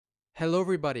Hello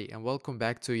everybody and welcome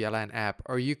back to Yalan app.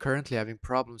 Are you currently having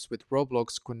problems with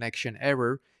Roblox connection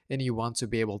error and you want to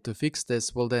be able to fix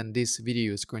this? Well then this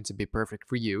video is going to be perfect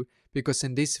for you because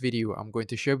in this video I'm going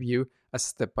to show you a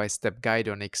step-by-step guide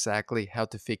on exactly how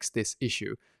to fix this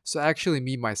issue. So actually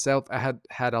me myself I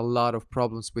had a lot of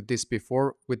problems with this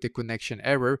before with the connection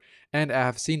error, and I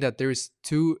have seen that there's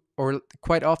two, or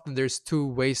quite often there's two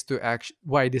ways to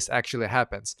why this actually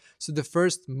happens. So the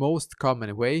first most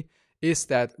common way is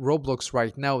that Roblox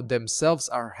right now themselves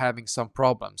are having some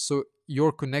problems. So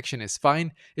your connection is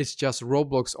fine, it's just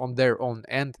Roblox on their own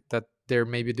end that they're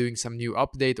maybe doing some new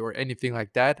update or anything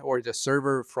like that, or the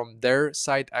server from their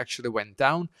side actually went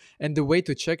down. And the way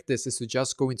to check this is to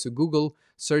just go into Google,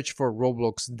 search for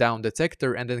Roblox down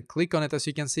detector, and then click on it as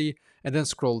you can see, and then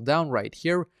scroll down right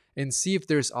here and see if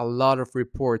there's a lot of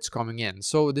reports coming in.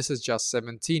 So this is just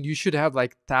 17. You should have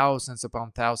like thousands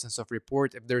upon thousands of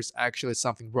reports if there's actually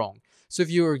something wrong. So if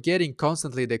you are getting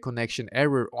constantly the connection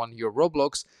error on your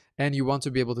Roblox and you want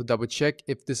to be able to double check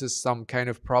if this is some kind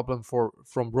of problem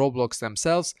from Roblox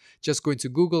themselves, just go into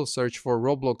Google, search for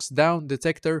Roblox down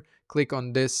detector, click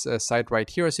on this site right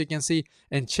here as you can see,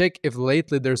 and check if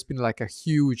lately there's been like a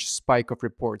huge spike of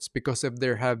reports. Because if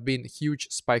there have been huge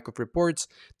spike of reports,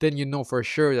 then you know for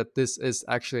sure that this is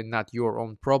actually not your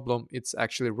own problem, it's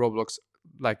actually Roblox.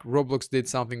 Like Roblox did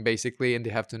something basically and they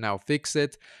have to now fix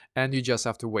it, and you just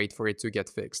have to wait for it to get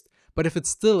fixed. But if it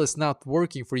still is not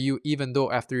working for you, even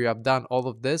though after you have done all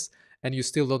of this and you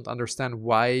still don't understand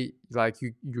why, like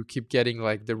you keep getting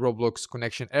like the Roblox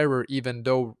connection error, even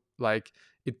though like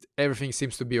everything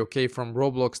seems to be okay from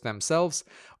Roblox themselves,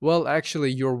 well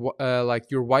actually your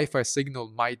Wi-Fi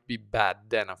signal might be bad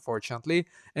then, unfortunately.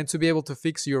 And to be able to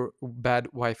fix your bad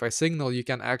Wi-Fi signal, you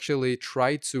can actually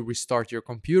try to restart your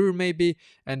computer maybe,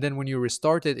 and then when you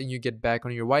restart it and you get back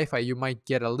on your Wi-Fi, you might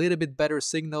get a little bit better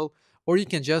signal. Or you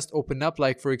can just open up,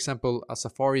 like for example, a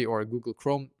Safari or a Google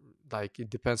Chrome, like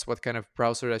it depends what kind of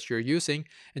browser that you're using,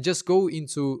 and just go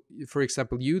into, for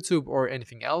example, YouTube or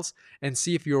anything else, and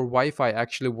see if your Wi-Fi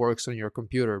actually works on your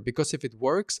computer. Because if it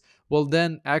works, well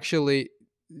then actually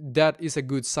that is a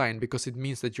good sign, because it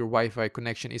means that your Wi-Fi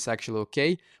connection is actually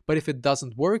okay. But if it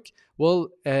doesn't work, well,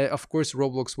 of course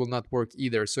Roblox will not work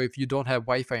either. So if you don't have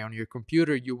Wi-Fi on your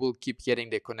computer, you will keep getting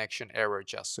the connection error,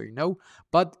 just so you know.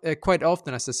 But quite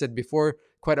often, as I said before,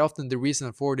 quite often the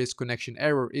reason for this connection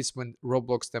error is when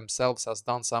Roblox themselves has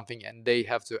done something and they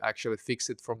have to actually fix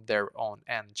it from their own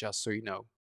end, just so you know.